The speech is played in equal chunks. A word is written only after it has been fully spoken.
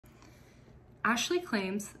Ashley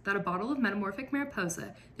claims that a bottle of Metamorphic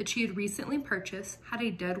Mariposa that she had recently purchased had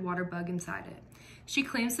a dead water bug inside it. She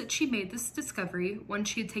claims that she made this discovery when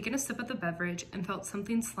she had taken a sip of the beverage and felt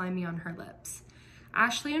something slimy on her lips.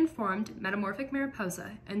 Ashley informed Metamorphic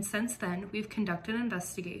Mariposa, and since then, we've conducted an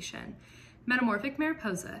investigation. Metamorphic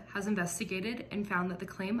Mariposa has investigated and found that the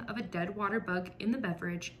claim of a dead water bug in the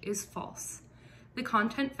beverage is false. The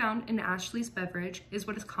content found in Ashley's beverage is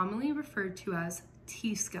what is commonly referred to as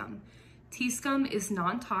tea scum. Tea scum is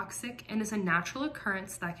non-toxic and is a natural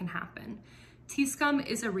occurrence that can happen. Tea scum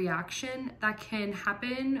is a reaction that can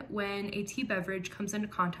happen when a tea beverage comes into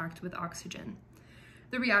contact with oxygen.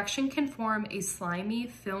 The reaction can form a slimy,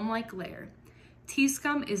 film-like layer. Tea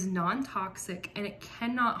scum is non-toxic and it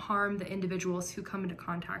cannot harm the individuals who come into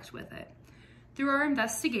contact with it. Through our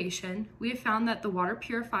investigation, we have found that the water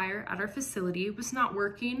purifier at our facility was not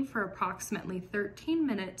working for approximately 13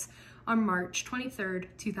 minutes on March 23,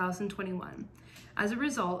 2021. As a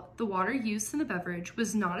result, the water used in the beverage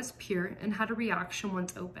was not as pure and had a reaction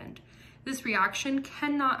once opened. This reaction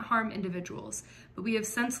cannot harm individuals, but we have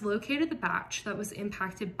since located the batch that was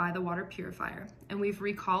impacted by the water purifier, and we've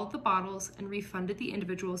recalled the bottles and refunded the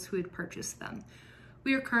individuals who had purchased them.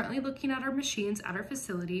 We are currently looking at our machines at our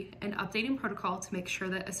facility and updating protocol to make sure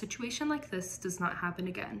that a situation like this does not happen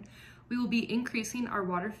again. We will be increasing our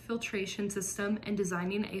water filtration system and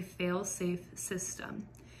designing a fail-safe system.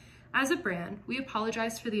 As a brand, we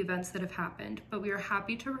apologize for the events that have happened, but we are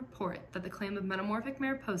happy to report that the claim of Metamorphic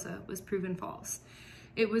Mariposa was proven false.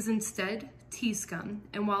 It was instead tea scum,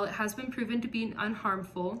 and while it has been proven to be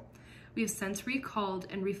unharmful, we have since recalled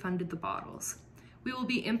and refunded the bottles. We will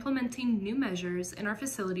be implementing new measures in our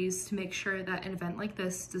facilities to make sure that an event like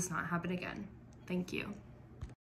this does not happen again. Thank you.